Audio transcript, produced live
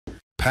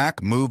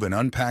Pack, move, and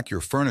unpack your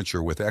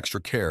furniture with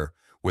extra care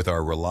with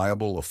our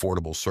reliable,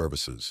 affordable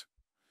services.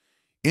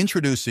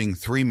 Introducing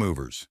 3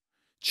 Movers.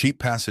 Cheap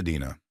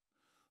Pasadena.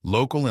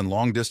 Local and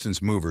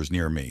long-distance movers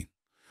near me.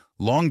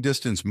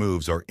 Long-distance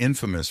moves are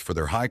infamous for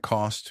their high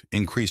cost,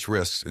 increased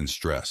risks, and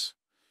stress.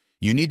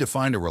 You need to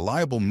find a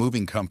reliable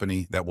moving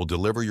company that will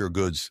deliver your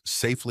goods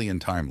safely and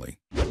timely.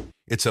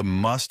 It's a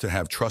must to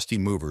have trusty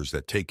movers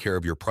that take care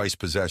of your prized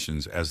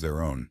possessions as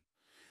their own.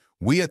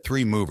 We at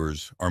 3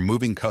 Movers are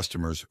moving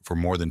customers for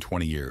more than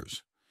 20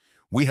 years.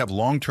 We have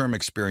long-term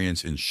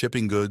experience in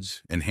shipping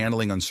goods and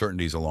handling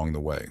uncertainties along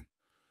the way.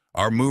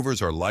 Our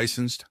movers are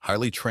licensed,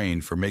 highly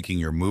trained for making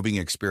your moving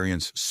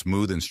experience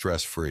smooth and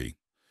stress-free.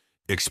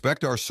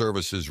 Expect our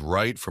services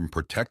right from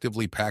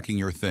protectively packing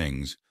your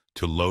things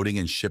to loading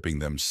and shipping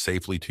them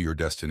safely to your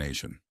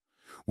destination.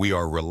 We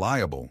are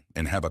reliable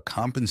and have a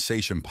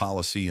compensation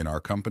policy in our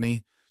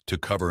company to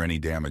cover any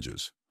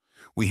damages.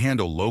 We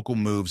handle local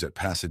moves at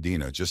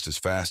Pasadena just as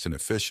fast and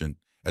efficient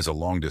as a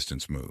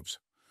long-distance moves.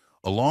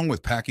 Along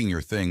with packing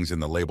your things in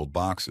the labeled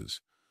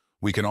boxes,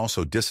 we can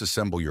also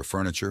disassemble your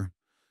furniture,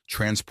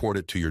 transport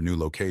it to your new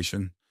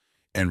location,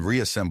 and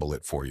reassemble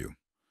it for you.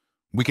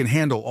 We can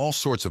handle all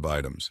sorts of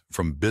items,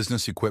 from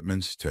business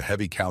equipments to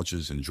heavy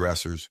couches and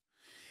dressers.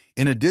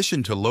 In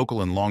addition to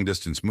local and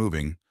long-distance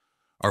moving,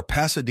 our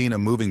Pasadena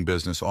moving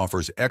business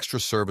offers extra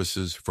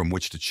services from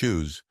which to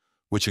choose,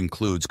 which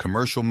includes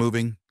commercial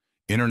moving,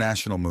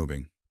 international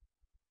moving,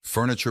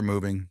 furniture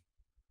moving,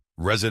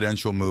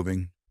 residential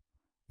moving,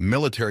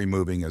 military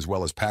moving, as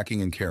well as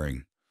packing and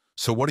carrying.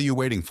 So what are you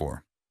waiting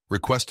for?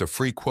 Request a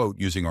free quote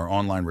using our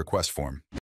online request form.